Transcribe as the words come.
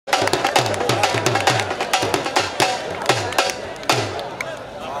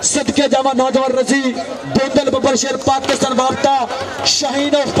सदके जावा नौजवान रजी गोंदल बबर शेर पाकिस्तान वापता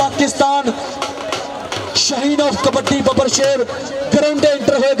शाहीन ऑफ पाकिस्तान शाहीन ऑफ कबड्डी बबर शेर ग्राउंड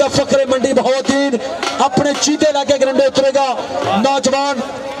एंटर होएगा फकरे मंडी बहाउद्दीन अपने चीते लाके ग्राउंड उतरेगा नौजवान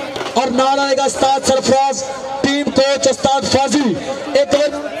और नाल आएगा उस्ताद सरफराज टीम कोच उस्ताद फाजी एक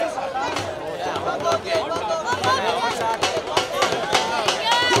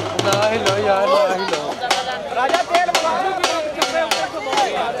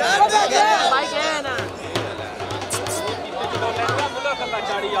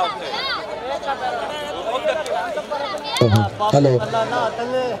हेलो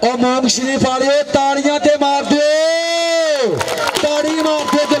ओ मोंग शरीफ वाले ताड़ियां ते मार दो ताड़ी मार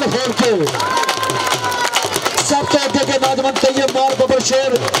दो दिल खोल के सब तो अगे के नौजवान तैयब मार बबर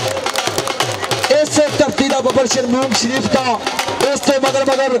शेर इस धरती का बबर शेर मोंग शरीफ का इस तो मगर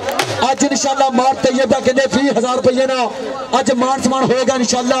अज इंशाल्लाह मार तैयब का कहते 20,000 रुपये ना अज मान सम्मान होएगा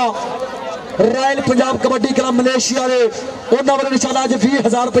इंशाल्लाह royal Punjab kabaddi club Malaysia ने उन्होंने वाले इंशाल्लाह अज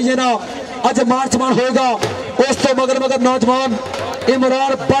 20,000 रुपये ना अज मान सम्मान होएगा उस तो मगर नौजवान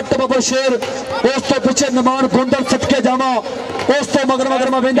इमरान भट्ट बबर शेर उस तो पिछे नमान गोंदल सदके जावा उस तो मगर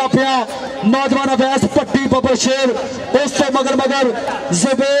मैं वेंदा पिया नौजवान अवैस भट्टी बबर शेर उस तो मगर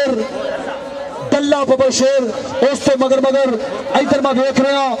जुबेर दल्ला बबर शेर उस तो मगर इधर मैं वेख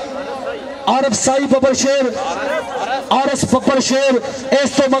रहा आरफ साई बबर शेर आरस बबर शेर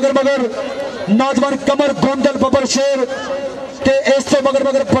इस तो मगर नौजवान कमर गोंदल बबर शेर ते इस तो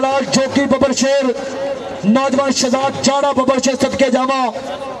मगर पलाल जोगी बबर शेर नौजवान शहजाद चाड़ा बबर शेर सदके जावा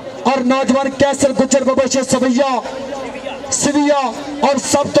और नौजवान कैसर गुजर बबर शेर सिविया और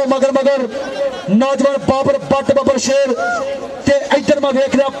सब तो मगर नौजवान बाबर भट्ट बबर शेर ते इधर मैं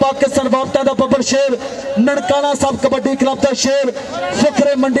वेख रहा पाकिस्तान वापता दा बबर शेर ननकाना साहब कबड्डी क्लब का शेर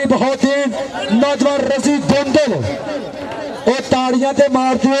फकरे मंडी बहाउद्दीन नौजवान रजी गोंदल ओ ताड़ियां ते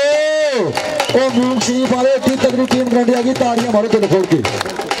मार दियो ओ मूंग शरीफ वाले एडी तगड़ी टीम ग्राउंड आ गई ताड़ियां मारो दिल खोल के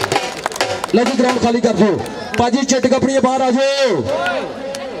लगी ग्राउंड खाली कर दो पाजी चिट कपड़ी बाहर आ जाओ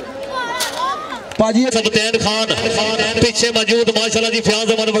पाजी सबतैन खान पीछे मौजूद माशाल्लाह जी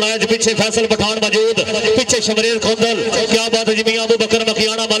फयाज अमन बनाया जी पीछे फैसल पठान मौजूद पीछे शमरेर खोंदल क्या बात है जी मियां अबू बकर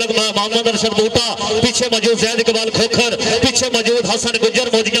मकियाना मलक मोहम्मद अरशद बूटा पीछे मौजूद जैद इकबाल खोखर पीछे मौजूद हसन गुज्जर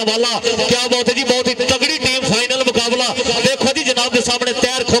मोजिया वाला क्या बात है जी बहुत ही तगड़ी टीम फाइनल मुकाबला देखो जी जनाब के सामने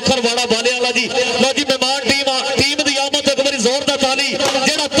तैर खोखर वाला बाले वाला जी लो जी मेहमान टीम दी आमद एक बारी जोरदार ताली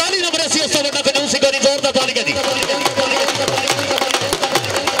जेड़ा ताली नंबर सी उस तो बड़ा कंजूस सी जोरदार ताली का जी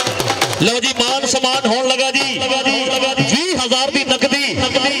लो जी मान सम्मान होने लगा जी 20,000 की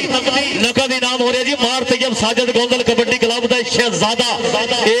नकदी इनाम हो रहा जी मार तैयब साजिद गोंदल कबड्डी क्लब का शहजादा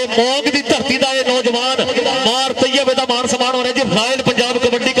ये मोंग की धरती का ये नौजवान मार तैयब का मान सम्मान हो रहा जी royal Punjab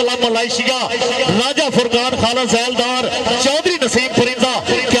kabaddi club Malaysia राजा फुरकान खाला सैलदार चौधरी नसीम परिंदा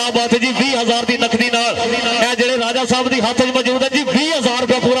क्या बात है जी 20,000 की नकदी जेडे राजा साहब की हाथ में मौजूद है जी 20,000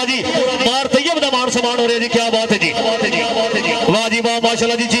 रुपया पूरा जी मार तैयब का मान सम्मान हो रहा जी क्या बात है जी वाह जी वाह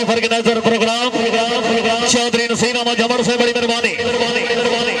माशाल्लाह जी chief organiser programme Chaudhary Naseer Ahmad जमर से बड़ी मेहरबानी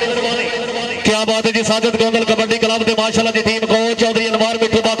क्या बात है जी साजिद गोंदल कबड्डी क्लब के माशाल्लाह जी टीम को चौधरी अनवार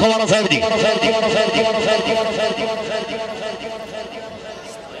मिठू बाखवाड़ा साहब जी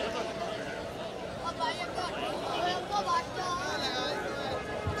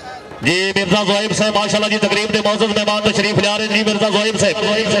जी मिर्जा ज़ोइब साहब माशाल्लाह जी तकरीब के मौजूद मेहमान तशरीफ ले आ रहे जी मिर्जा ज़ोइब साहब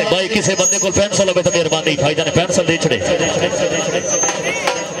भाई किसी बंदे को पेंसिल हो तो मेहरबानी भाई जाने पेंसिल दे छड़े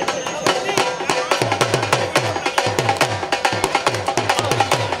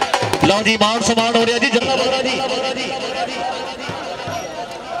लो जी मान सम्मान हो रहा जी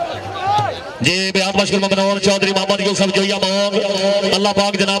जी बेहद मुश्किल मनोहर चौधरी मोहम्मद यूसुफ जोया मोंग अल्लाह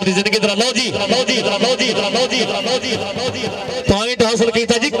पाक जनाब की जिंदगी तरह लो जी पॉइंट हासिल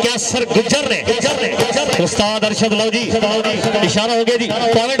किया जी कैसर गुज्जर ने उस्ताद अरशद लो जी इशारा हो गया जी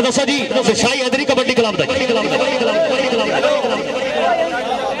पॉइंट दसो जी शाही हैदरी कबड्डी क्लब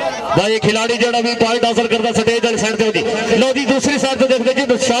भाई खिलाड़ी जड़ा भी पॉइंट हासिल करता स्टेज वाली साइड पे जी लो जी दूसरी साइड पे देखते जी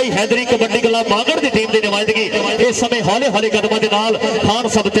नुशाही हैदरी कबड्डी क्लब मागड़ की टीम की नुमाइंदगी इस समय हौले कदमों के नाल खान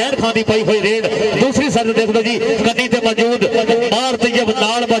सबतैन खान की पई हुई रेड दूसरी साइड देखते जी कन्नी ते मौजूद मार तैयब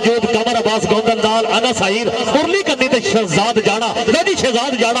नाल मौजूद कमर अब्बास गोंदल नाल अनस हाहिर उरली कन्नी ते शहजाद जाना लो जी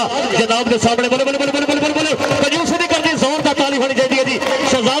शहजाद जाना जनाब के सामने बोले बोले बोले बोले बोले बोले कंजूसी नहीं करनी जोरदार ताली होनी चाहिए जी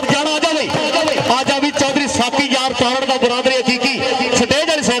शहजाद जाना आ जा भी चौधरी साकी यार तारण का बरादरी हकीकी स्टेज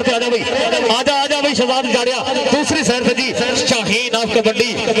वाली साइड पे आजा भाई शहजाद जाड़िया दूसरी साइड पे जी शाहीन ऑफ कबड्डी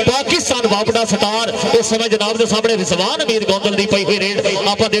पाकिस्तान वापड़ा स्टार इस समय जनाब के सामने रिजवान अमीर गोंदल दी पई हुई रेड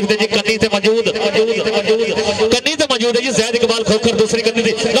आप देखते जी कन्नी ते मौजूद है जी जैद इकबाल खोखर दूसरी कन्नी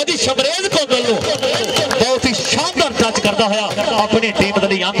लो जी शमरेज गोंदल बहुत ही शानदार टच करता करता है अपनी टीम के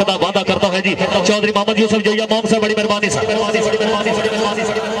लिए अंक का वादा करता है जी चौधरी मोहम्मद यूसुफ जोइया मोम से बड़ी मेहरबानी सर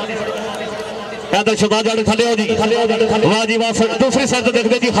शहजाद थले हो जी वाह जी वाह दूसरी साइड तो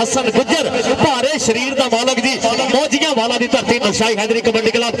देखते जी हसन गुज्जर भारे शरीर का मालक जी मौजियां वाला की धरती नौशाही हैदरी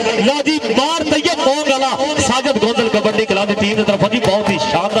कबड्डी क्लब लो जी मार तैयब मोंग वाला साजिद गोंदल कबड्डी क्लब की टीम की तरफ जी बहुत ही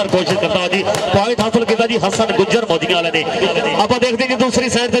शानदार कोशिश करता है जी पॉइंट हासिल किया जी हसन गुज्जर मौजियां वाले ने आप देखते जी दूसरी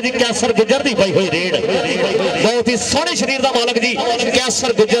साइड से जी कैसर गुज्जर की पाई हुई रेड बहुत ही सोहने शरीर का मालक जी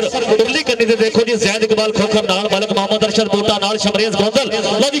कैसर गुज्जर उरली करनी से देखो जी जैद इकबाल खोखर नाल मालक मोहम्मद अरशद बूटा नाल शमरेज गोंदल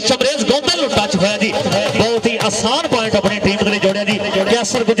लो जी शमरेज गोंदल टच होया जी बहुत ही आसान पॉइंट अपनी टीम के लिए जोड़िया जी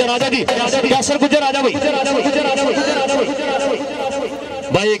कैसर गुज्जर आजा जी कैसर गुज्जर आजा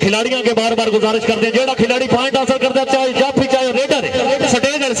भाई खिलाड़ियों के बार बार गुजारिश करते हैं जेड़ा खिलाड़ी पॉइंट हासिल करता है चाहे जाफी चाहे रेडर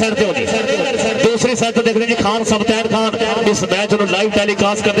स्टेज वाली साइड पे होगी दूसरी साइड पे देखते हैं जी खान सबतैन खान इस मैच को लाइव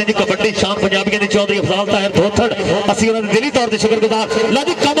टेलीकास्ट करते हैं जी कबड्डी शान पंजाबी के चौधरी अफजाल ताहिर धोथड़ असि उन्होंने दिली तौर पर शुक्रगुजार लो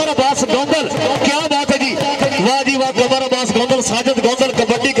जी कमर अब्बास गोंदल क्या बात है जी वाह जी वाह कमर अब्बास गोंदल साजिद गोंदल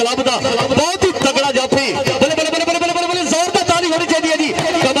कबड्डी क्लब का बहुत ही तगड़ा जाफी जोरदार ताली होनी चाहिए जी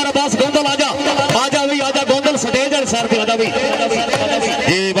कमर अब्बास गोंदल आजा आजा भाई आजा गोंदल स्टेज वाली साइड पे आजा भाई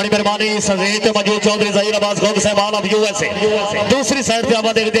जी बड़ी मेहरबानी सजीद मौजूद चौधरी जहीर अब्बास गोंद साहब ऑफ यूएसए दूसरी साइड पे आप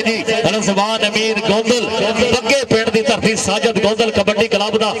देखते जी रजवान अमीर गोंदल बग्गे पिंड की धरती साजिद गोंदल कबड्डी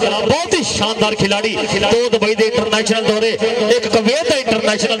क्लब का बहुत ही शानदार खिलाड़ी 2 दुबई के इंटरनेशनल दौरे एक कुवैत का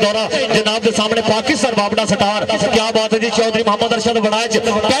इंटरनेशनल दौरा जनाब के सामने पाकिस्तान बाबड़ा स्टार क्या बात है जी चौधरी मोहम्मद अरशद वड़ाच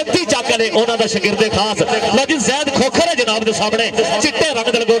 35 चक ने उन्होंने शगिरदे खास लेकिन जैद खोखर है जनाब के सामने चिट्टे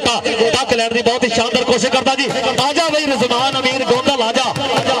रंग का लंगोटा टक लैन की बहुत ही शानदार कोशिश करता जी आजा भाई रजवान अमीर गोंदल आजा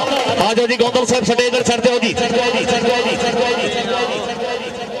आजा जी गोंदल साहब स्टेज पर चढ़ते हो जी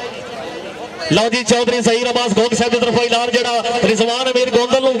लो जी चौधरी जहीर अब्बास गोंद साहब की तरफ ऐलान जेड़ा रिजवान अमीर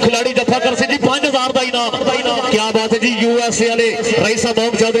गोंदल खिलाड़ी जफा कर सी जी 5000 का इनाम क्या बात है जी यूएसए वाले रईसा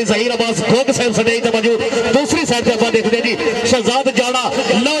मोम चौधरी जहीर अब्बास गोंद साहब स्टेज पर मौजूद दूसरी साइड पे आप देखते हैं जी शहजाद जाड़ा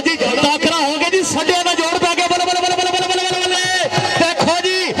लो जी टाकरा हो गया जी सड्डिया का जोड़ पै गया देखो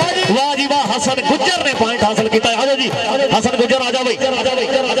जी वाह जी वाह हसन गुज्जर ने पॉइंट हासिल किया आजा जी हसन गुज्जर आजा भाई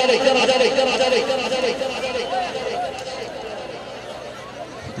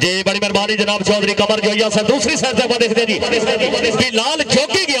जी बड़ी मेहरबानी जनाब चौधरी कमर जोइया सर दूसरी साइड से देखते जी बिलाल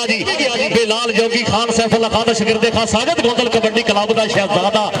जोगी गया जी बिलाल जोगी खान सैफुल्लाह खान शगिरदे खान साजिद गोंदल कबड्डी क्लब का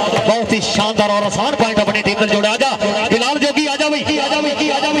शहजादा बहुत ही शानदार और आसान पॉइंट अपनी टीम में जोड़े आजा बिलाल जोगी आजा भाई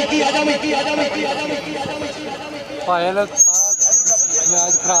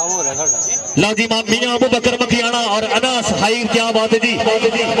लो जी मियां अबू बकर मकियाना और अनस हाइर क्या बात है जी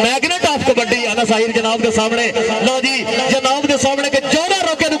magnet of kabaddi Anas higher जनाब के सामने लो जी जनाब के सामने के जोड़ा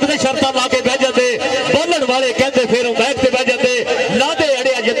रोके रुकते शर्त ला के बह जाते बोलन वाले कहते फिर मैच से बह जाते लादे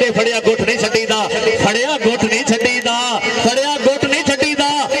अड़िया जते फड़िया गुट नहीं छड्डीदा फड़िया गुट नहीं छड्डीदा फड़िया गुट नहीं छड्डीदा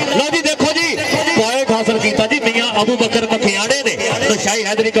लो जी देखो जी पॉइंट हासिल किया जी मियां अबू बकर मकियाने ने नौशाही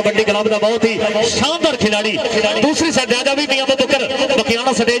हैदरी कबड्डी क्लब का बहुत ही शानदार खिलाड़ी दूसरी साइड आजा भी मियां अबू बकर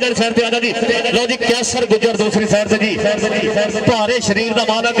मकियाना स्टेज वाली साइड पे आजा जी लो जी कैसर गुज्जर दूसरी साइड से जी भारे शरीर का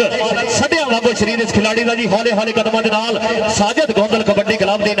मालक सड्डिया वांगू शरीर इस खिलाड़ी का जी हौले हौले कदमां दे नाल साजिद गोंदल कबड्डी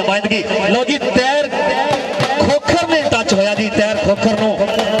क्लब की नुमाइंदगी लो जी तैर खोखर ने टच होया जी तैर खोखर नो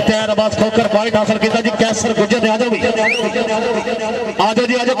तैर अब्बास खोखर पॉइंट हासिल किया जी कैसर गुज्जर आजा भी आजा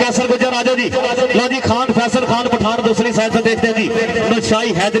जी आजा कैसर गुज्जर आजा जी लो जी खान फैसल खान पठान दूसरी साइड से देखते हैं जी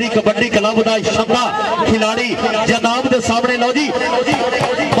नौशाही हैदरी कबड्डी क्लब का शानदार खिलाड़ी जनाब के सामने लो जी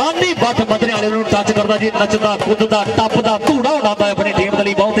मानी बट मदरे वाले टच करता जी नचदा कूददा टपदा धूड़ा उड़ाता है अपनी टीम के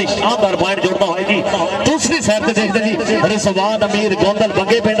लिए बहुत ही शानदार पॉइंट जोड़ता है जी दूसरी साइड से देखते जी रिजवान अमीर गोंदल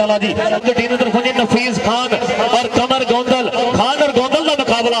बंगे पिंड वाला जी टीम तरफ जी नफीस खान और कमर गोंदल खान और गोंदल का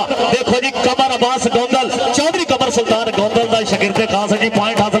मुकाबला देखो जी कमर अब्बास गोंदल चौधरी कमर सुल्तान गोंदल का शगिरदे खास जी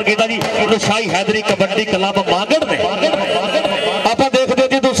पॉइंट हासिल किया जी नौशाही हैदरी कबड्डी क्लब मागड़ ने आप देखते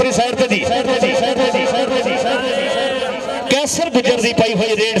जी दूसरी साइड से जी कैसर गुज्जर की पाई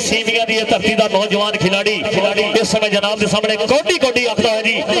हुई रेड सीमिया की धरती का नौजवान खिलाड़ी इस समय जनाब के सामने कोडी कोडी आखता है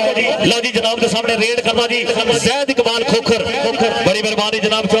जी लो जी जनाब के सामने रेड करना जी जैद इकबाल खोखर बड़ी मेहरबानी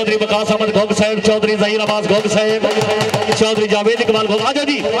जनाब चौधरी वकास अहमद गोग साहब चौधरी जहीर अब्बास गोग साहब चौधरी जावेद इकबाल गोग आजा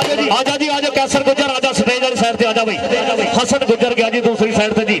जी आजा कैसर गुज्जर आजा स्टेज वाली साइड से आजा भाई हसन गुज्जर गया जी दूसरी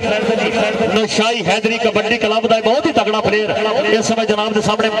साइड से जी नौशाही हैदरी कबड्डी क्लब का बहुत ही तगड़ा प्लेयर इस समय जनाब के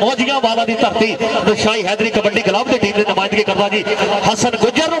सामने मौजियां वाला की धरती नौशाही हैदरी कबड्डी क्लब की टीम की नुमाइंदगी करता जी हसन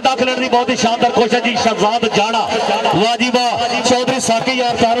गुज्जर को डक लेने की बहुत ही शानदार कोशिश जी शहजाद जाड़ा वाह जी वाह चौधरी साकी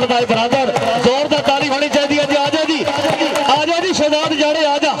और तारण भाई बरादर जोरदार ताली होनी चाहिए जी आजा जी शहजाद जाड़े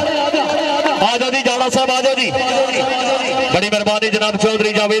आजा जी जाड़ा साहब आजा जी बड़ी मेहरबानी जनाब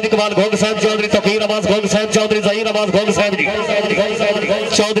चौधरी जावेद इकबाल घोग साहब, चौधरी तफीर अब्बास घोग साहब, चौधरी जहीर अब्बास घोग साहब जी,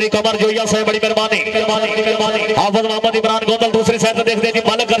 चौधरी कमर जोया साहब बड़ी मेहरबानी। हाफिज मोहम्मद इमरान गोंदल दूसरी साइड से देखते जी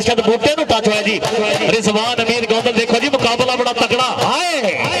मलक अरशद बूटे नु टच होया जी। रिजवान अमीर गोंदल देखो जी मुकाबला बड़ा तगड़ा। हाय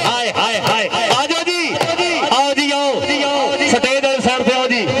हाय हाय हाय आ जाओ जी, आओ जी आओ स्टेज वाली साइड पे आओ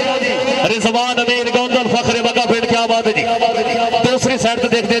जी। रिजवान अमीर गोंदल फखरे बगा फिर क्या बात है जी। दूसरी साइड से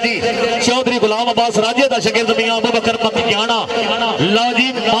देखते जी चौधरी गुलाम अब्बास राजे दा शकील मियां अबू बकर मकियाना। लो जी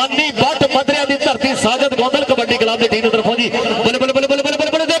मानी बट मदरिया दी धरती साजिद गोंदल कबड्डी क्लब दी टीम तरफों जी बले बले बले बले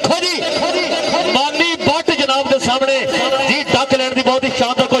बले बले देखो जी मानी बट जनाब दे सामने जी टक लैंड दी बहुत ही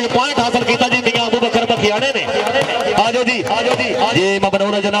शानदार कोई पॉइंट हासिल कीता जी मियां अबू बकर मकियाने ने। आजो जी जी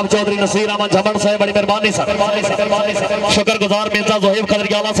मबनूर जनाब चौधरी नसीर अहमद झमन साहब बड़ी मेहरबानी सर, शुक्रगुजार मिर्जा जोहेब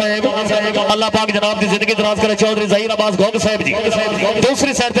खदरियाला साहब, अल्लाह पाक जनाब दी जिंदगी दराज करे। चौधरी जहीर अब्बास घोग साहब जी।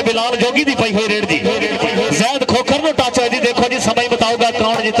 दूसरी साइड से बिलाल जोगी दी पई हुई रेड जी जैद खोखर नु टच होई जी। देखो जी समय बताऊगा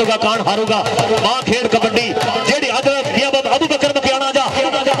कौन जीतूगा कौन हारूगा। मां खेड कबड्डी जेडी अज अबू बकर मकियाना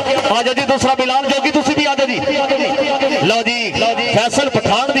आजा जी। दूसरा बिलाल जोगी तुसी भी आजा जी। लो जी फैसल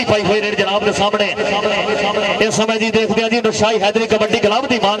पठान दी पई हुई रेड जनाब के सामने इस समय जी देखते हैं जी नौशाही हैदरी कबड्डी क्लब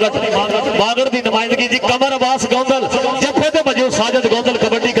दी मांगड़ दी नुमाइंदगी जी कमर अब्बास गोंदल जफे ते मौजूद साजिद गोंदल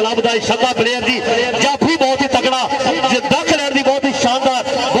कबड्डी क्लब दा शानदार प्लेयर जी। जाफी बहुत ही तगड़ा दख लैंड दी बहुत ही शानदार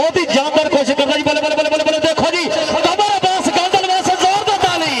बहुत ही जानदार कोशिश करता जी। बले बले बले बले बले देखो जी कमर अब्बास गोंदल वास्ते जोरदार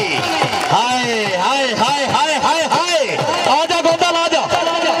ताली। हाय हाय हाय हाय हाय हाय आजा गोंदल आजा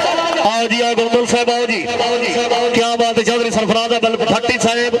आओ जी आओ गोंदल साहब आओ जी क्या बात है। चौधरी सरफराज बल भट्टी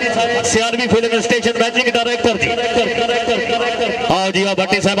साहब सियारवी फिल्म स्टेशन मैजिक डायरेक्टर जी आओ जी आओ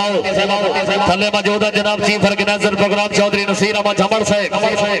भट्टी साहब आओ। थले मौजूद है जनाब chief organiser programme Chaudhary Naseer Ahmad झमन साहब,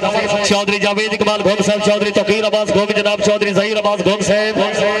 चौधरी जावेद इकबाल घोग साहब, चौधरी तफीर अब्बास घोग जनाब, चौधरी जहीर अब्बास घोग साहब,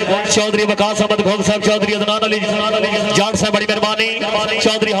 चौधरी वकास अहमद घोग साहब, चौधरी अदनान अली जाट साहब बड़ी मेहरबानी।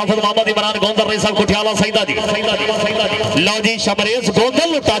 चौधरी हाफिज मोहम्मद इमरान गोंदल रही साहब कुठियाला सईदा जी। लो जी शमरेज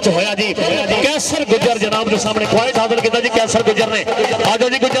गोंदल टच होया जी। कैसर गुजर जनाब के सामने पॉइंट हासिल किया जी कैसर गुजर ने। आजा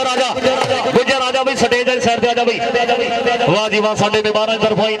जी गुजर आजा भाई स्टेज वाली साइड पे आजा भाई। वाह जी वाह साडे मेहमानां दी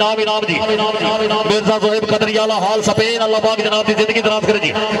तरफों इनाम जी मिर्जा जोहेब खदरियाला हाल स्पेन अल्लाह पाक जनाब दी जिंदगी दराज करे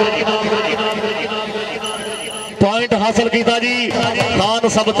जी। पॉइंट हासिल किया जी खान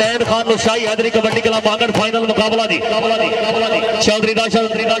सबतैन खान नौशाही हैदरी कबड्डी क्लब मांगड़ फाइनल मुकाबला जी। चौधरी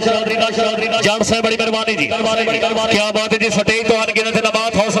जाट साहब बड़ी मेहरबानी जी क्या बात है जी। स्टेज तो अनगिनत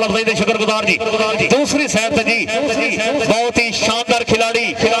नबात हौसला अफजाई दे शुक्रगुजार जी। दूसरी साइड से जी बहुत ही शानदार खिलाड़ी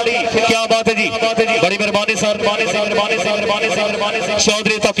क्या बात है जी बड़ी मेहरबानी सर।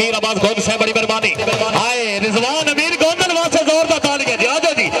 चौधरी तफीर अब्बास घोग साहब बड़ी मेहरबानी। आए रिजवान अमीर गोंदल वास्ते जोरदार तालियां जी।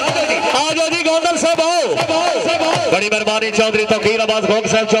 आजो जी गोंदल साहब आओ बड़ी मेहरबानी। चौधरी तफीर अब्बास घोग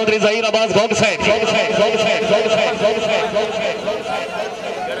साहब, चौधरी जहीर अब्बास घोग साहब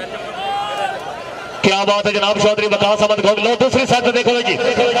क्या बात है जनाब। चौधरी वकास अहमद घोग लो दूसरी साइड से देखो जी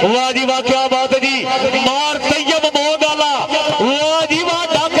वाह जी वाह क्या बात है जी। मार तैयब मोंग वाला वाह जी वाह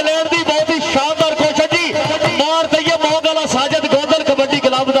डक लैंड दी बहुत ही शानदार कोशिश जी। मार तैयब मोंग वाला साजिद गोंदल कबड्डी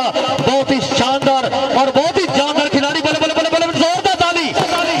क्लब दा बहुत ही शानदार और बहुत ही जानदार खिलाड़ी। बले बले बले बले जोरदार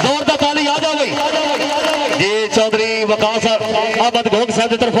ताली आ जाओ भाई जी। चौधरी वकास अहमद घोग साहब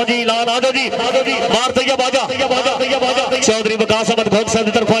की तरफों जी ऐलान आ जाओ जी मार तैयब आजा। चौधरी वकास अहमद घोग साहब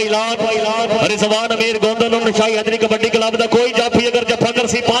की तरफों ऐलान रिजवान अमीर गोंदल नौशाही हैदरी कबड्डी क्लब का कोई जाफी अगर जफा कर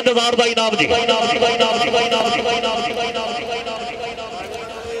सी 5000 का इनाम जी।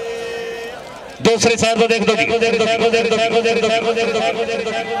 दूसरी साइड तो देख दो जी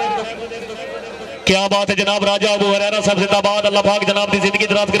क्या बात है जनाब। राजा अबू हुरैरा साहब जिंदाबाद अल्लाह पाक जनाब की जिंदगी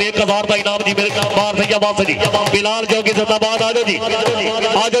दराज करे। 1000 का इनाम जी मेरे बार भैया वापस जी। बिलाल जोगी जिंदाबाद आजो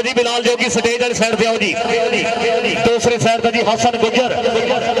जी बिलाल जोगी स्टेज वाली साइड पे आओ जी। दूसरी साइड पे जी हसन गुजर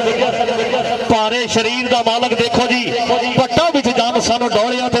भारे शरीर का मालक देखो जी पट्टा विच जान सानू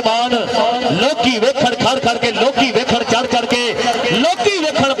डोलियां ते मान लोकी वेखण खड़ के लोकी वेखण चढ़ के लोकी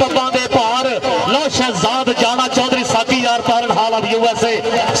वेखण पब्बां दे भार लो शहजाद जाना चौधरी साकी यार पारण हाल of USA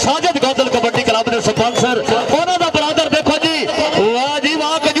Sajid Gondal kabaddi club के स्पॉन्सर उन्हां दा ब्रदर देखो जी वाह जी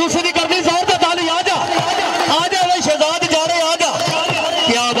वाह कंजूसी नहीं करनी जोरदार ताली आजा भाई शहजाद जा रहे आजा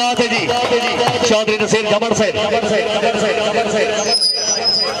क्या बात है जी। चौधरी नसीर जमन से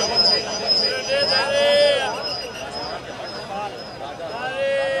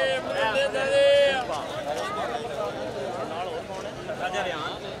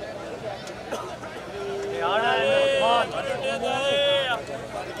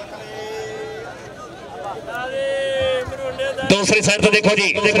दूसरी साइड तो देखो जी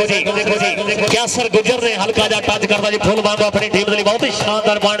कैसर गुजर ने हल्का जा टच करता जी फुल वांगो अपनी टीम के लिए बहुत ही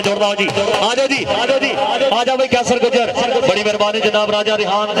शानदार पॉइंट जोड़ता हो जी। आ जाओ जी आ जाओ भाई कैसर गुजर, बड़ी मेहरबानी जनाब। राजा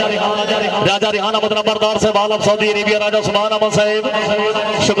रिहान अहमद नंबरदार से आलम सऊदी अरेबिया, राजा उस्मान अहमद साहब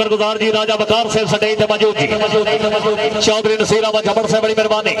शुक्रगुजार जी, राजा बकार साहब सटेज ते मौजूद जी, चौधरी नसीर अहमद झमड़ से बड़ी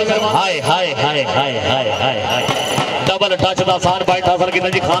मेहरबानी। हाय हाय हाय हाय हाय हाय हाय डबल टच का आसान पॉइंट हासिल किया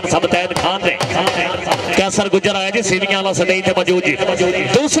जी खान सबतैन खान ने। कैसर गुजर आया जी सीवियां वाला सटेज ते मौजूद जी।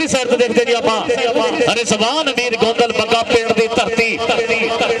 दूसरी साइड तो देखते जी आप रिजवान अमीर गोंदल बंगा पिंड की धरती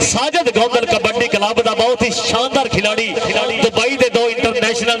साजिद गोंदल कबड्डी क्लब का बहुत ही शानदार खिलाड़ी, दुबई के 2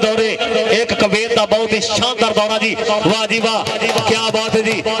 इंटरनेशनल दौरे, एक कुवैत का बहुत ही शानदार दौरा जी। वाह जी वाह क्या बात है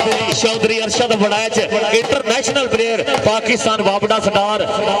जी। Chaudhary Arshad Waraich international player, Pakistan वापडा star,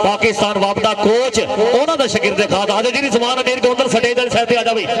 Pakistan वापडा coach, उन्होंने शगिर्द खाद आज जी रिजवान अमीर गोंदल सटेज वाली साइड आ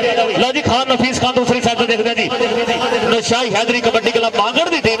जाओ। लो जी खान नफीस खान दूसरी साइड देखते हैं जी नौशाही हैदरी कबड्डी क्लब बांगड़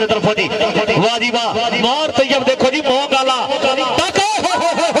की टीम की तरफों जी। वाह जी वाह मार तैयब देखो जी मोंग वाला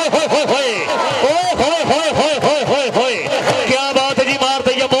क्या बात है जी मार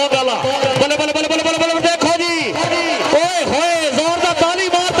तैयब मोंग वाला बल्ले बल्ले बल्ले बल्ले बल्ले देखो जी ओए होए जोरदार ताली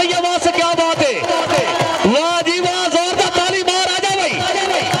मार तैयब वहां से, क्या बात है। वाह जी वाह जोरदार ताली मार आ जा भाई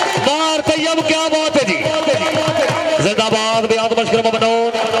मार तैयब, क्या बात है जी। जिंदाबाद बेयाद मशकूर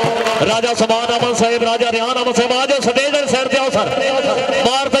ममनून राजा समान अमन साहब, राजा रिहान अमन साहब आ जाओ सटेज सैर पे आओ सर।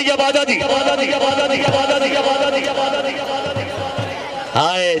 मार तैयब आजा जी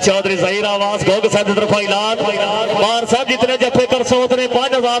हाय चौधरी जहीर आवास गोग साहब की तरफ ऐलान मार साहब जितने जफे कर सो उतने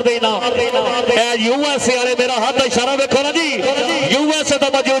 5000 दे इनाम। यूएसए वाले मेरा हाथ का इशारा देखो ना जी, यूएसए तो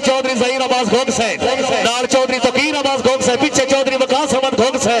मौजूद चौधरी जहीर आवास गोग साहब नाल चौधरी तकीर आवास गोग साहब, पीछे चौधरी वकास अहमद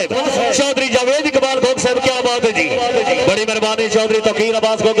गोग साहब, चौधरी जावेद इकबाल गोग साहब, क्या बात है जी बड़ी मेहरबानी चौधरी तकीर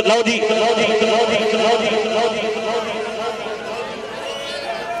आवास गोग। लो जी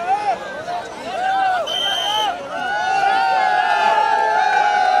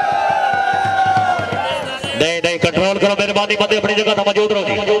नहीं कंट्रोल करो मेहरबानी, बंदे अपनी जगह पर मौजूद रहो।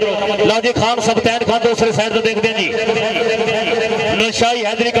 लो जी खान सबतैन खान दूसरी साइड से देखते हैं जी नौशाही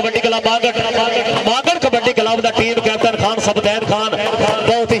हैदरी कबड्डी क्लब मागड़ कबड्डी क्लब का टीम कैप्टन खान सबतैन खान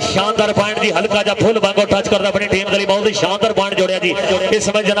बहुत ही शानदार पॉइंट जी, हल्का जा फुल वांगो टच करता अपनी टीम के लिए बहुत ही शानदार पॉइंट जोड़िया जी। इस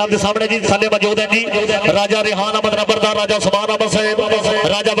समय जनाब के सामने जी थले मौजूद है जी राजा रिहान अहमद नंबरदार, राजा उस्मान अहमद साहब,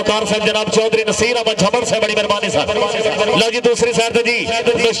 राजा बकार साहब, जनाब चौधरी नसीर अहमद झमड़ से बड़ी मेहरबानी सर। लो जी दूसरी साइड से जी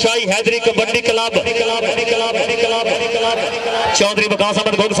नौशाही हैदरी कबड्डी क्लब चौधरी वकास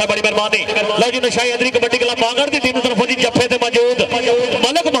अहमद गोग साहब बड़ी मेहरबानी। लो जी नौशाही हैदरी कबड्डी क्लब बांगड़ की टीम की तरफ जी जफे ते मौजूद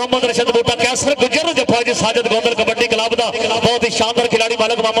मलक मोहम्मद रशद बूटा कैसर गुजर जफा जी साजिद गोंदल कबड्डी क्लब का बहुत ही शानदार खिलाड़ी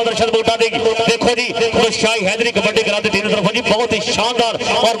मलक मोहम्मद रशद बूटा देखो जी नौशाही हैदरी कबड्डी क्लब की टीम की तरफ जी बहुत ही शानदार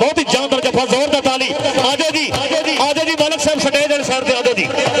और बहुत ही जानदार जफा, जोरदार ताली। आजो जी मलक साहब सटेज वाली साइड पे आजो जी।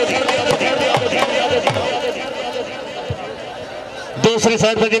 दूसरी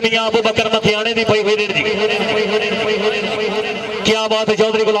साइड पे जी मियां अबू बकर मथियाने की पई हुई रेड जी, क्या बात है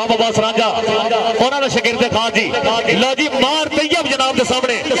चौधरी गुलाम अब्बास रांझा उन्होंने शगिर्द खान जी। लो जी मार तैयब जनाब के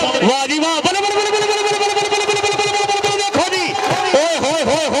सामने, वाह जी वाह देखो जी ओए होए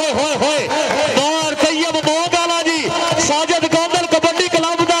होए होए होए होए मार तैयब मोंग वाला जी साजिद गोंदल कबड्डी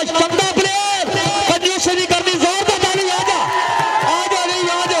क्लब का चंदा प्लेयर कंजूसी नहीं करनी, जोरदार ताली आ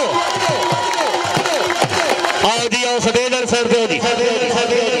जाओ आओ जी आओ सटेज वाले साइड पे हो जी।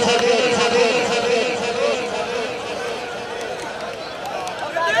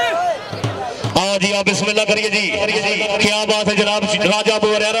 जी आप बिस्मिल्लाह करिए जी, क्या बात है जनाब। राजा अबू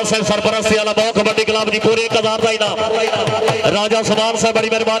हुरैरा साहब सरपरस्ती वाला बहुत कबड्डी क्लब जी पूरे 1000 का इनाम। राजा समान साहब बड़ी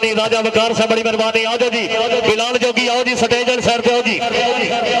मेहरबानी, राजा वकार साहब बड़ी मेहरबानी। आओ जी बिलाल जोगी आओ जी सटेज वाली साइड पे आओ जी।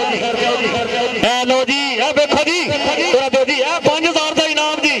 लो जी देखो जी दो जी 5000 का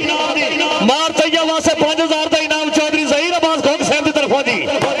इनाम जी, मार तैयब वास्ते 5000 का इनाम चौधरी जहीर अब्बास गोग साहब की तरफों जी।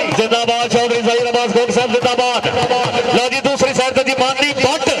 जिंदाबाद चौधरी जहीर अब्बास गोग साहब जिंदाबाद। लो जी दूसरी साइड पे जी मानी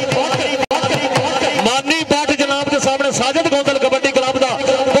बट जनाब के सामने साजिद गोंदल कबड्डी क्लब का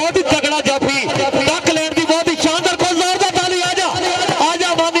बहुत ही तगड़ा जाफी टक लैंड की बहुत ही शानदार को जोरदार ताली आजा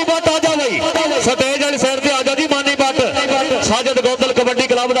मानी बट आजा भाई सटेज वाली साइड पे आजा जी मानी बट साजिद गोंदल कबड्डी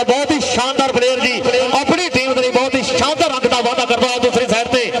क्लब का बहुत ही शानदार प्लेयर जी, अपनी टीम के लिए बहुत ही शानदार अंक का वादा करता है। दूसरी साइड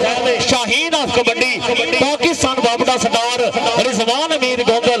पे शाहीन ऑफ कबड्डी पाकिस्तान वापडा स्टार रिजवान अमीर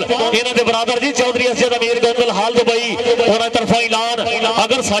गोंदल इन्हों के बराबर जी चौधरी अरशद अमीर गोंदल हाल दुबई उन्होंने तरफा ऐलान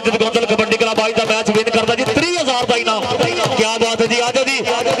अगर साजिद गोंदल कबड्डी क्लब आज का मैच विन करता जी 30,000 का इनाम, क्या बात है जी। आजा जी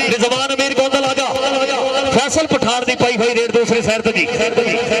रिजवान अमीर गोंदल आजा फैसल पठान की पाई हुई रेड दूसरी साइड जी।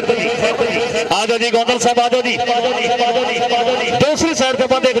 आज जाओ जी गोंदल साहब आ जाओ जी। दूसरी साइड पे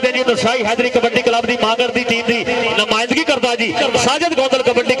आप देखते हैं जी नौशाही हैदरी कबड्डी क्लब की मांगर की टीम की नुमाइंदगी करता जी साजिद गोंदल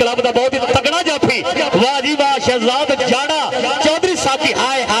कबड्डी क्लब का बहुत ही तगड़ा जाफी। वाह जी वाह शहजाद जाड़ा चौधरी साकी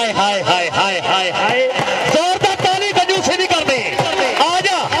हाय हाय हाय हाय हाय हाय हाय जोरदार ताली कंजूसी नहीं करते।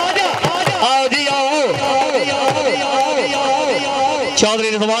 आजा आओ जी आओ चौधरी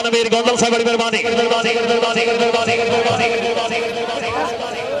रिजवान अमीर गोंदल साहब बड़ी मेहरबानी।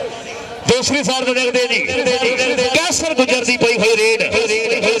 दूसरी साइड पे देखते जी कैसर गुजर दी पई हुई रेड।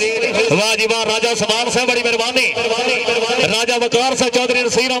 वाह जी वाह राजा समान साहब बड़ी मेहरबानी। राजा वकार साहब चौधरी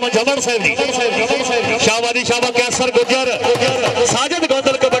नसीर अहमद जमन साहब जी शाबादी शाबा कैसर गुजर साजिद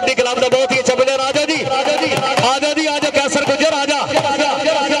गोंदल कबड्डी क्लब का बहुत ही अच्छा प्लेयर। आजा जी आजा जी आजा कैसर गुजर आजा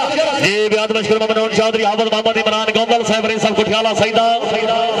जी ब्याद मशहूर मनोज चौधरी हाफिज मोहम्मद इमरान गोंदल साहब रेसम कुठियाला सईदा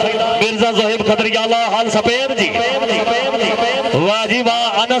मिर्जा जोहेब खदरियाला हाल सपेर जी। वाह जी वाह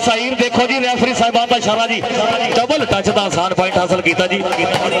अनस साहिर देखो जी रेफरी साहिबान का इशारा जी डबल टच का आसान पॉइंट हासिल किया जी।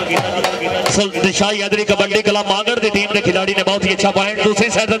 नौशाही हैदरी कबड्डी क्लब मांगड़ की टीम के खिलाड़ी ने बहुत ही अच्छा पॉइंट। दूसरी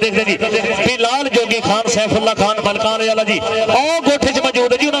साइड देखते जी बिलाल जोगी खान सैफुल्ला खान मलकाने वाला जी और गोठे च मौजूद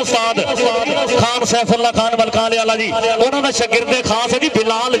है जी उस्ताद खान सैफुल्ला खान मलकाने वाला जी उन्होंने शागिर्द खास है जी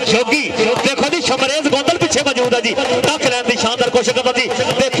बिलाल जोगी। देखो जी शमरेज गोंदल पीछे मौजूद है जी टक लैन की शानदार कोशिश करता जी।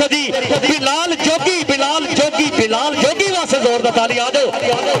 देखो जी बिलाल जोगी बिलाल जोगी बिलाल जोगी वास्ते जोरदार ताली। आ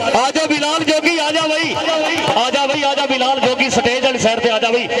जाओ बिलाल जोगी आजा भाई आजा बिलाल जोगी स्टेज वाली साइड पे आजा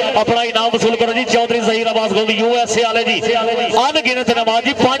भाई अपना इनाम वसूल करो जी। चौधरी जहीर अब्बास गोल्डी यूएसए वाले जी अनगिनत नमाज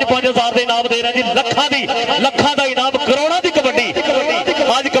जी 5,000 के इनाम दे रहे जी लखा का इनाम करोड़ों की कबड्डी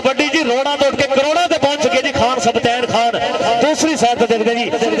आज कबड्डी जी रोड़ा तो उठ के करोड़ों से पहुंच चुके जी खान सबतैन खान। दूसरी साइड पे देखते जी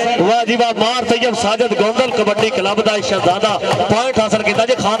वाह जी वाह मार तैयब साजिद गोंदल कबड्डी क्लब का शहजादा पॉइंट हासिल किया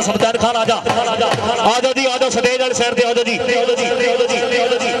जी खान सबतैन खान आजा जी आजा स्टेज वाली साइड पे आजा जी।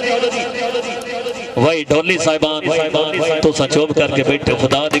 वही ढोली साहिबान तो चुप करके बैठे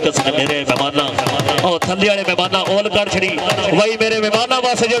खुदा दी कसम मेरे मेहमाना और थल्ले वाले मेहमाना ओल कर छड़ी वही मेरे मेहमाना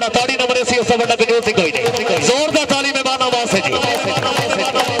वास्ते जेड़ा ताड़ी नंबर सी उस बड़ा कंजूस ही कोई नहीं जोरदार ताली मेहमाना वास्ते जी।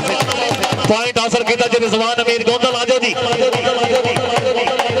 पॉइंट हासिल किया जी रिजवान अमीर गोंदल आ जाओ जी।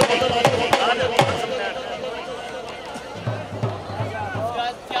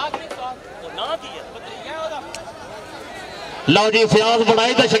 लो जी फयाज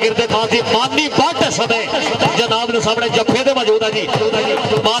बनाई तो शागिर्द खान जी मानी भट्ट समय जनाब ने सामने जफे से मौजूद है जी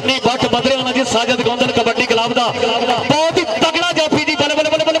मानी भट्ट बदरे होना जी साजिद गोंदल कबड्डी क्लब का बहुत ही तगड़ा जाफी जी। बल्ले बल्ले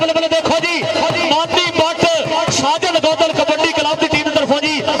बल्ले बल्ले बल्ले देखो जी मानी भट्ट साजिद गोंदल कबड्डी क्लब की टीम तरफों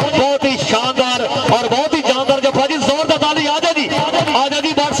जी बहुत ही शानदार और बहुत ही जानदार जफा जी जोरदार ताली। आजा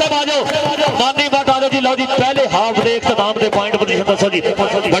जी भट्ट साहब आ जाओ मानी भट्ट आ जाओ जी। लो जी पहले हाफ डे इख्तिताम के पॉइंट पोजीशन दसो जी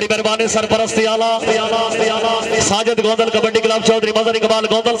बड़ी मेहरबानी सरपरस्ती आला साजिद गोंदल कबड्डी क्लब चौधरी मजर इकबाल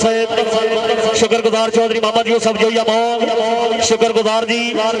गोंदल साहब शुक्रगुजार चौधरी मोहम्मद यूसुफ जोया मोंग शुक्रगुजार जी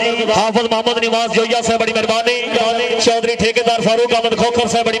हाफिज मोहम्मद निवास जोया साहब बड़ी मेहरबानी चौधरी ठेकेदार फारूक अहमद खोखर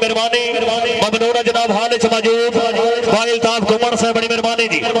साहब बड़ी मेहरबानी ममनूर जनाब हाल च मौजूद वाइल ताब कुमर साहब बड़ी मेहरबानी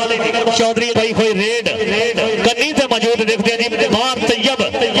जी चौधरी भाई कोई रेड कन्नी से मौजूद देखते हैं जी मार तैयब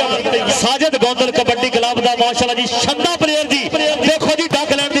साजिद गोंदल कबड्डी क्लब का माशाल्लाह जी शंदा प्लेयर जी देखो जी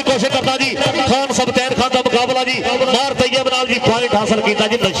डक लैंड की कोशिश करता जी खान सबतैन खान का मुकाबला जी मार तैयब नाल जी पॉइंट हासिल किया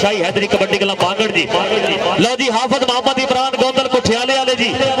जी नौशाही हैदरी कबड्डी क्लब मांगड़ जी। लो जी हाफिज मोहम्मद इमरान गोंदल कुठियाले वाले जी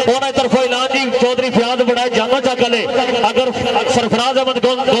उन्होंने तरफों ऐलान जी चौधरी फयाज बनाए जाना चकले अगर सरफराज अहमद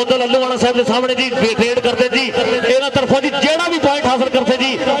गोंदल अल्लूवाला साहब के सामने जी रेड करते जी इन्होंने तरफों जी जेड़ा भी पॉइंट हासिल करते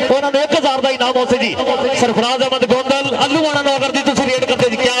जी उन्होंने 1000 का इनाम होते जी। सरफराज अहमद गोंदल अल्लूवाला नगर जी तुम रेड करते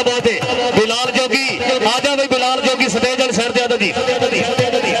जी क्या बात है। बिलाल जोगी आजा भाई बिलाल जोगी स्टेज वाली साइड पे आजा जी।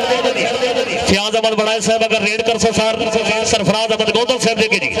 फयाज अहमद बनाए साहब अगर रेड कर सो सर सरफराज अहमद गोंदल साहब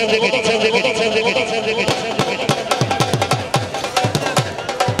देखे जी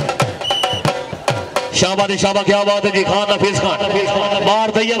शाबादी शाबा क्या बात है जी खान नफीस खान बार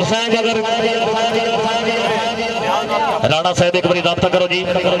तैयब साहब अगर राणा साहब एक बार रब्ता करो जी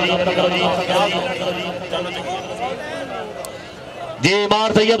जी मार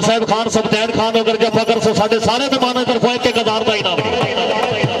तैयब साहब खान सबतैन खान अगर जब अगर सो साढ़े सारे मेहमानों तरफ 1000 का इनाम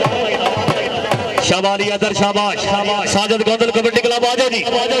शाबाली अदर शाबाश साजिद गोंदल कबड्डी क्लब आ जाओ जी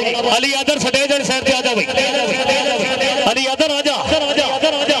अली अदर स्टेज वाली साइड पे आ जाओ भाई अली अदर आजा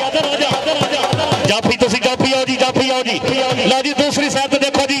जाफी तुसी जाफी आओ जी लो जी दूसरी साइड पे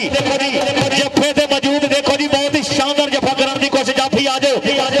देखो जी जफे से मौजूद देखो जी बहुत ही शानदार जफा करने की कोशिश जाफी आ जाओ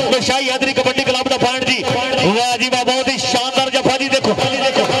नौशाही हैदरी कबड्डी क्लब का पॉइंट जी वाह जी वाह बहुत ही शानदार जफा जी देखो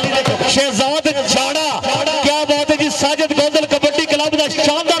शहजाद जाड़ा क्या बात है जी साजिद गोंदल कबड्डी क्लब का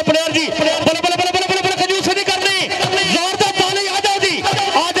शानदार प्लेयर जी बल्ले बल्ले बल्ले बल्ले बल्ले कंजूसी नहीं करनी जोरदार ताली आ जाओ जी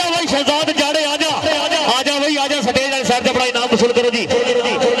आ जाओ भाई शहजाद जाड़े आ जाओ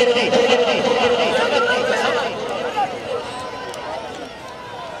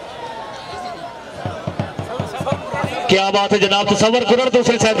क्या बात है जनाब, तसव्वुर करो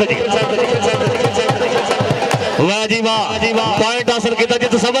दूसरी साइड पे जी। वाह जी वाह, पॉइंट हासिल किया जी,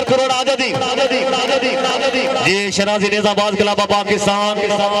 तसव्वुर करो आजा जी जी। शराजी निजाबाद खिलाफ पाकिस्तान,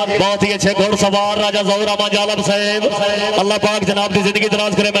 बहुत ही अच्छे घोड़सवार राजा ज़हूर अहमद आलम साहब, अल्लाह पाक जनाब की जिंदगी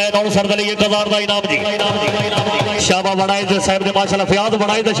दराज करे। मैं नौर सरदली 1000 का इनाम जी। शाबा बनाए जो साहब ने माशाल्लाह फयाद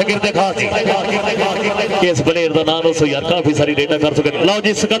बनाए तो शकीर दे खास जी। इस प्लेयर का नाम दसो यार, काफी सारी रेटा कर सके। लो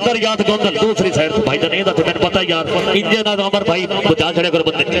जी सिकंदर याद गोंदल दूसरी साइड भाई जान ये तो मैंने पता यार इंजन अमर भाई बचा छड़े कर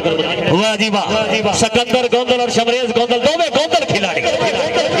बंदे। वाह जी वाह, सिकंदर गोंदल और शमरेज गोंदल दोवें गोंदल खिलाड़ी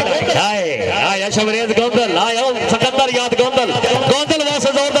आया। शमरेज गोंदल आया, सिकंदर याद गोंदल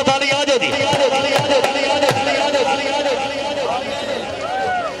वास्ते जोरदार ताली आ जाओ जी।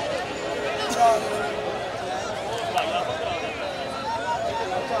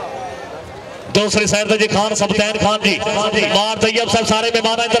 दूसरी साइड जी खान सबतैन खान जी, मार तैयब साहब सारे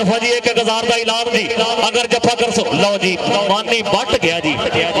मेहमान की तरफ जी 1000 का इनाम जी। अगर जफा कर सो लो जी, मानी बट गया जी,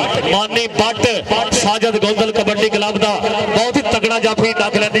 मानी बट साजिद गोंदल कबड्डी क्लब का बहुत ही तगड़ा जाफी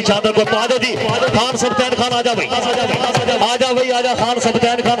टक लैंदी शानदार को पा दो जी। खान सबतैन खान आजा भाई, आजा भाई आजा। खान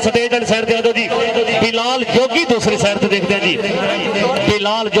सबतैन खान स्टेज वाली साइड आ जाओ जी। बिलाल जोगी दूसरी साइड से देखते हैं जी।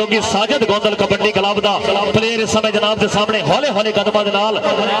 बिलाल जोगी साजिद गोंदल कबड्डी क्लब का प्लेयर इस समय जनाब के सामने हौले हौले कदमां दे नाल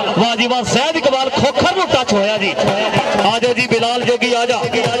वाह जी वाह सैद इकबाल खोखर नु टच होया जी। आ जाओ जी बिलाल जोगी आजा,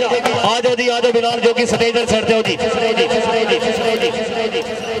 आ जाओ जी, आ जाओ बिलाल जोगी स्टेज वाली साइड आओ जी।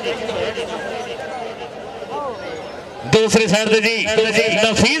 दूसरी साइड जी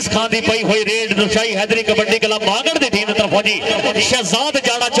नफीस खान की पई हुई रेड नौशाही हैदरी कबड्डी क्लब मागड़ की टीम की तरफ जी। शहजाद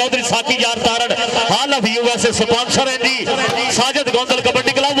जाड़ा चौधरी साकी यार तारण हाल ऑफ यूएसए स्पॉन्सर है जी। साजिद गोंदल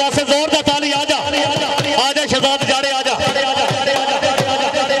कबड्डी क्लब वास्ते जोरदार ताली आजा, आजा शहजाद जाड़े आजा।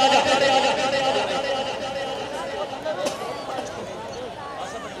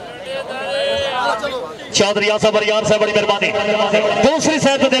 चौधरी यासबर यार साहब बड़ी मेहरबानी। दूसरी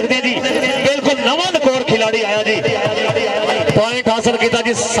साइड देखते हैं जी, बिल्कुल नवा नकोर खिलाड़ी आया जी। पॉइंट हासिल किया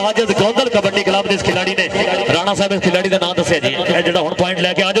जी साजिद गोंदल कबड्डी क्लब के इस खिलाड़ी ने। राणा साहब इस खिलाड़ी का नाम दसिया जी, जो हम पॉइंट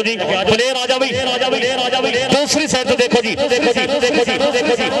लेके आ जाओ जी। प्लेयर आ जा भाई, दूसरी साइड देखो जी,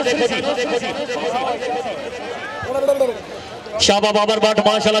 शाबा बाबर बाट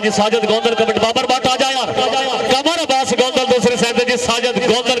माशाल्लाह जी। साजिद गोंदल कबड्डी बाबर बाट आ जा यार। कमर अब्बास गोंदल दूसरी साइड जी। साजिद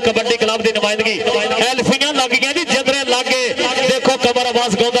गोंदल कबड्डी क्लब की नुमाइंदगी एल्फियां लग गई जी, जदरे लग गए। देखो कमर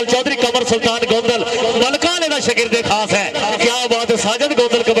अब्बास गोंदल चौधरी कमर सुल्तान गोंदल मलका ने शागिर्द खास है। क्या बात है, साजिद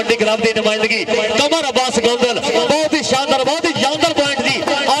गोंदल कबड्डी क्लब की नुमाइंदगी कमर अब्बास गोंदल, बहुत ही शानदार बहुत ही जानदार पॉइंट जी।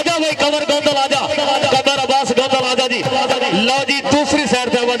 आजा भाई कमर गोंदल आजा, कमर अब्बास गोंदल आजा जी। लो जी दूसरी साइड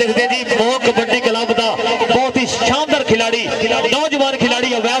से देखते जी मोंग कबड्डी क्लब का बहुत ही शानदार खिलाड़ी नौजवान खिलाड़ी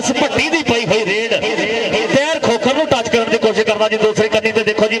अवैस भट्टी की पई हुई रेड पैर खोखर को टच करने की कोशिश करना जी। दूसरी कन्नी ते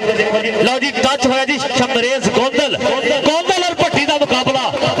देखो जी, लो जी टच होया जी शमरेज गोंदल और भट्टी का मुकाबला।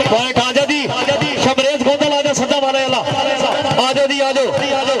 पॉइंट आ जा जी, शमरेज गोंदल आ जा सदा वाले वाला आ जाओ जी, आ जाओ।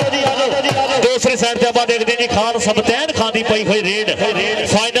 दूसरी साइड से आप देखते जी खान सबतैन खान की पई हुई रेड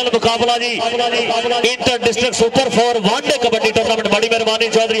फाइनल मुकाबला जी। Inter district super 4 one day kabaddi tournament बड़ी मेहरबानी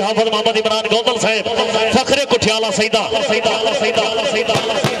चौधरी हाफिज मोहम्मद इमरान गोंदल साहब फखरे कुठियाला सईदा।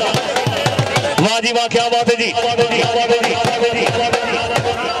 वाह जी वाह, क्या बात है जी।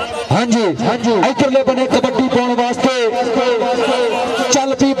 हाँ जी इधरले बने कबड्डी पाने वास्ते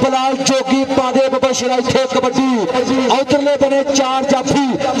चल पी बलाल जोगी पादे बबशरा इथे कबड्डी। इधरले बने 4 जाफी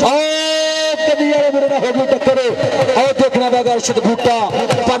और देखना पैगा अर्शद बूटा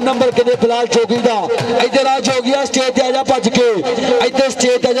पर नंबर किने बिलाल जोगी का। इधर आ जोगिया स्टेज आ जा भज के, इधर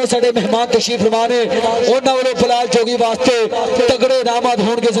स्टेज आ जा साडे मेहमान तशरीफ फरमा ने उन्होंने वालों बिलाल जोगी वास्ते तगड़े नामाद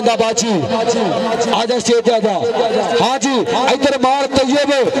होंगे जिंदाबाद जी। आ जा स्टेज आ जा। हाँ जी इधर मार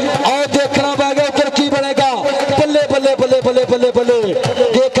तैयब और देखना पैगा उधर की बनेगा। बल्ले बल्ले बल्ले बल्ले बल्ले बल्ले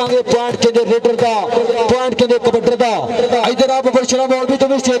देखांगे पॉइंट के रेडर का पॉइंट के कबड्डर का। इधर आप बबशरा मौलवी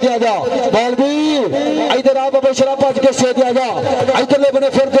तुम स्टेज आ जा मौलवी, इधर आप बबशरा भज के स्टेज आ जा। इधरले बने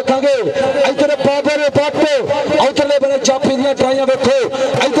फिर देखांगे इधर बाबर पाटे, इधरले बने चापी दियां ट्राइयां वेखो।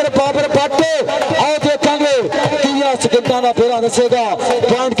 इधर बाबर पाटे और देखांगे 30 सेकंडां दा फेरा दसेगा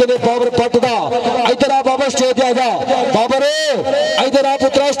पॉइंट के बाबर पट दा। इधर आप बाबर स्टेज आ जा बाबर, इधर आप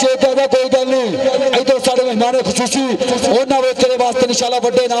उतरा स्टेज आ जा कोई गल नहीं। इधर साडे मेहमान खुसूसी उन्होंने तेरे वास्ते इंशाल्लाह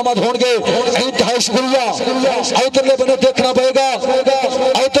बड़े इनामत होंगे। इंतहाई शुक्रिया। इधरले बने देखना पड़ेगा,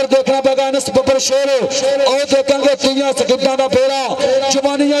 इधर देखना पड़ेगा अनस बबर शेर और देखेंगे 30 सेकंडां दा फेरा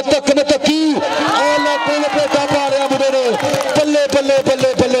जवानियां तक न तकी और लाखों बेटा पारिया मुंडे ने। बल्ले बल्ले बल्ले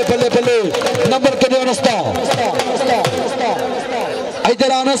बल्ले बल्ले बल्ले नंबर किने अनस दा।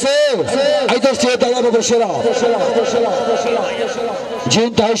 इधर आ आने से इधर स्टेज आया बबरशेरा जी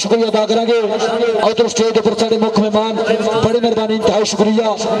इंतहाई शुक्रिया अदा करेंगे। उधर स्टेज पर साढ़े मुख्य मेहमान बड़ी मेहरबानी इंतहाई शुक्रिया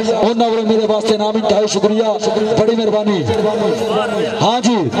उन्होंने मेरे वास्ते नाम इंतहाई शुक्रिया बड़ी मेहरबानी। हाँ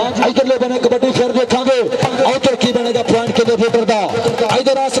जी इधरले बने कबड्डी फिर देखांगे उधर की बनेगा पॉइंट के लिए थिएटर का।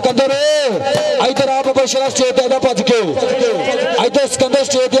 इधर आ सिकंदर इधर आप बबरशेरा स्टेज पे आजा भज के इधर सिकंदर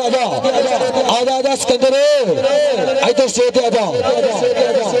स्टेज पे आजा आजा सिकंदर इधर स्टेज पे आजा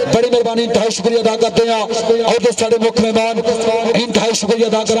बड़ी मेहरबानी इंतहाई शुक्रिया अदा करते हैं। और साढ़े मुख्य मेहमान इंतहाई शुक्रिया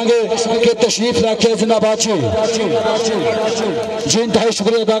अदा करेंगे कि तशरीफ रखे जिंदाबाद जी इंतहाई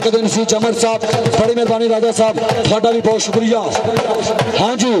शुक्रिया अदा करते नसीर जमर साहब बड़ी मेहरबानी राजा साहब थोड़ा भी बहुत शुक्रिया।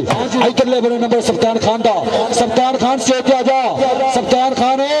 हाँ जी इधरले बने नंबर सफ्तान खान का सफ्तान खान स्टेज पे आजा सफ्तान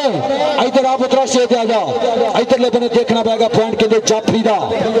खान इधर आप उतरा स्टेज पे आजा इधरले बने देखना पड़ेगा पॉइंट के लिए जाफरी का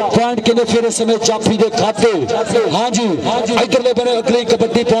पॉइंट के लिए फिर इस समय जाफरी के खाते। हाँ जी इधरले बने अगली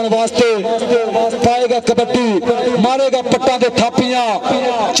कबड्डी पाने वास्ते पाएगा कबड्डी मारेगा पट्टा के थापियां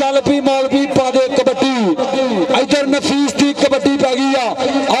चल भी मौलवी पा दे कबड्डी इधर नफीस की कबड्डी पै गई आ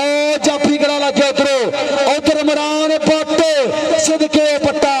जाफरी करा लगे उधर उधर इमरान पट्ट सिदके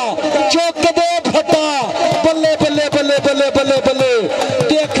पट्टा चुक दे फट्टा बल्ले बल्ले बल्ले बल्ले बल्ले बल्ले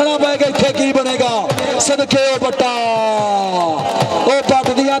देखना पड़ेगा इतने की बनेगा सिदके पट्टा ओ पट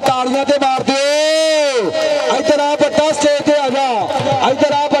दिया तालियां ते मार दो इधर आ पट्टा स्टेज पे आजा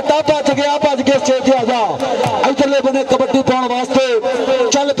इधर आ पट्टा भज गया भज के स्टेज पे आजा इधरले बने कबड्डी पाने वास्ते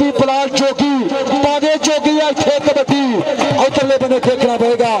चल भी बलाल चौकी पादे चौकी इतने कबड्डी उधरले बने देखना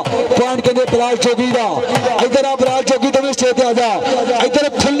पड़ेगा पॉइंट के लिए बलाल चौकी का इधर आ बलाल चौकी तो भी स्टेज पे आजा इधर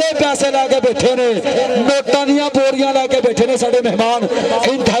खुले पैसे लैके बैठे ने नोटां दी बोरियां लैके बैठे ने साडे मेहमान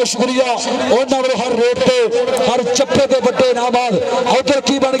इंतहाई शुक्रिया उन्होंने हर रेट पे हर चप्पे के बड़े इनामात उधर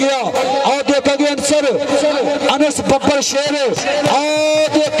की बन गया और देखेंगे अंसर अनस बब्बर शेर और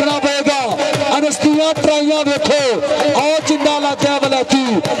देखना पड़ेगा अनस दियां ट्राइयां देखो और जिंदा लाता वलैती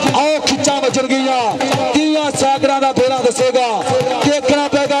और खिच्चा बचर गई दियां सैकड़ा का बेड़ा दसेगा देखना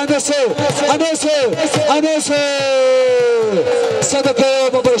पड़ेगा अनस अनस अनस सदके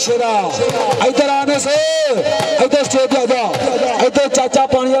बबरशेरा इधर आने से इधर स्टेज पे आजा इधर चाचा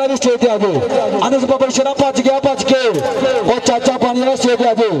पानी वाला भी स्टेज पे आ जाओ अनस बबरशेरा भज गया भज के और चाचा पानी वाला स्टेज पे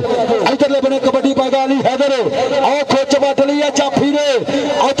आ जाओ इधर ले बने कबड्डी पाएगा अली हैदर और खोच बट ली है जाफी ने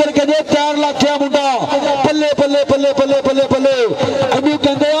उधर कहते तैर लाख्या मुंडा बल्ले बल्ले बल्ले बल्ले बल्ले बल्ले अभी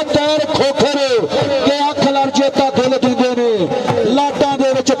कहते तैर खोखर के अख लड़ चेता दिल देंदे ने लाटां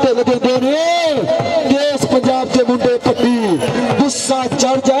दे विच ढिल देंदे ने देश पंजाब के मुंडे पट्टी गुस्सा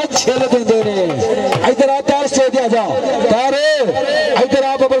चढ़ जाए छिल देंदे ने इधर आ तैर स्टेज पे आजा तैर इधर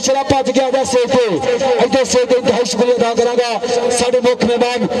आ बबरशेरा भज के आजा स्टेज पे इधर स्टेज पे इंतहाई शुक्रिया अदा करांगा साडे मुख्य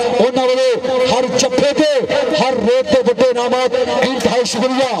मेहमान उन्हां वालों हर जफ्फे पे हर रेट पे बड़े इनामात इंतहाई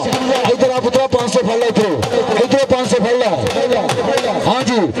शुक्रिया। इधर आप उतरा 500 फल इधर 500 फल हाँ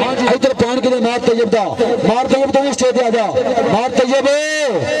जी इधर पान के लिए मार तैयब तो भी स्टेज पे आजा मार तैयब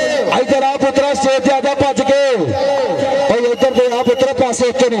इधर आप उतरा स्टेज पे आजा भज के भाई इधर पे आप उतरा पैसे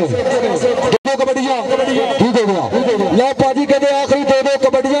एक ने दो कबड्डियां ठीक हो गया लो पाजी कहते आखिरी दो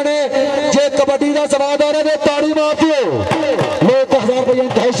कबड्डियां ने जे कबड्डी का स्वाद आ रहा है ताड़ी मार दियो लो 1000 रुपया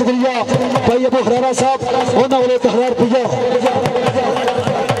इंतहाई शुक्रिया भाई अबू हरारा साहब उन्होंने 1000 रुपया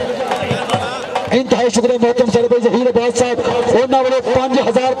इंतहाई शुक्रिया मोहतरम सारे भाई जहीर अब्बास साहब उन्होंने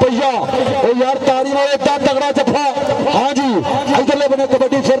 5000 रुपया और यार ताड़ी वाले इतना तगड़ा जफा। हाँ जी इधरले बने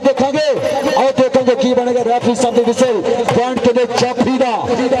कबड्डी फिर देखेंगे और देखेंगे की बनेगा रेफरी साहब के विसल पॉइंट के लिए जाफी का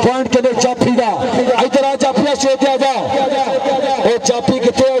पॉइंट के लिए जाफी का इधर आ जाफिया स्टेज पे आजा और जाफी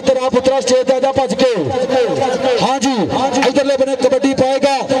कितने इधर आप उतरा स्टेज पे आजा भज के। हाँ जी इधरले बने कबड्डी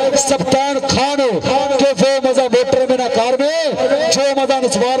पाएगा सफ्तान खान के वो मजा मोटर में ना कार में जो मजा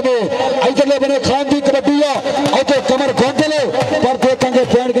निस्वार में इधरले बने खान की कबड्डी और तो कमर गोंदल पर देखेंगे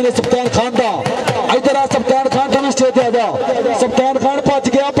पॉइंट के लिए सफ्तान खान का इधर आ सफ्तान खान तो भी स्टेज पे आजा सफ्तान खान भज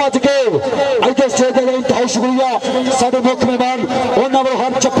गया भज के इधर स्टेज पे इंतहाई शुक्रिया साडे मुख्य मेहमान उन्होंने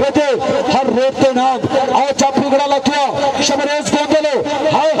हर चप्पे पे हर रेट पे नाम और चापी गड़ा लगिया शमरेज गोंदल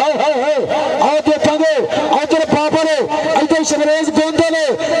हाय हाय हाय हाय और देखेंगे इधर बाबर इधर शमरेज गोंदल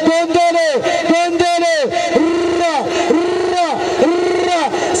गोंदल गोंदल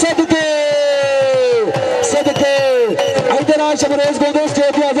सदके सदके इधर आ शमरेज गोंदल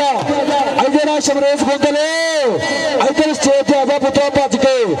स्टेज पे आजा इधर आ शमरेज गोंदल इधर स्टेज पे आजा पुत्रा भज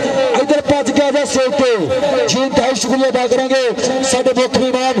के इधर भज के आजा स्टेज पे जी इंतहाई शुक्रिया अदा करेंगे साडे मुख्य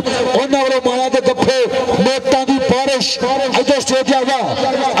मेहमान उन्होंने वालों माया के गप्फे नोटां की बारिश इधर स्टेज पे आजा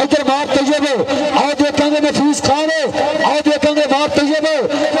इधर मार तैयब आओ देखेंगे नफीस खान आओ देखेंगे मार तैयब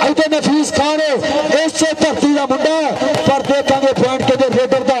इधर नफीस खान इससे धरती का मुंडा पर देखेंगे पॉइंट के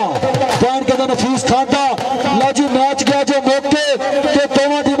रेडर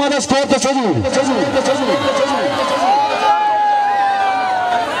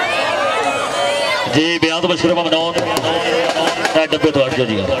सिर्फ ममनून डब्बे तो हट जाओ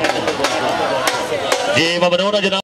जी जी ममनून जनाब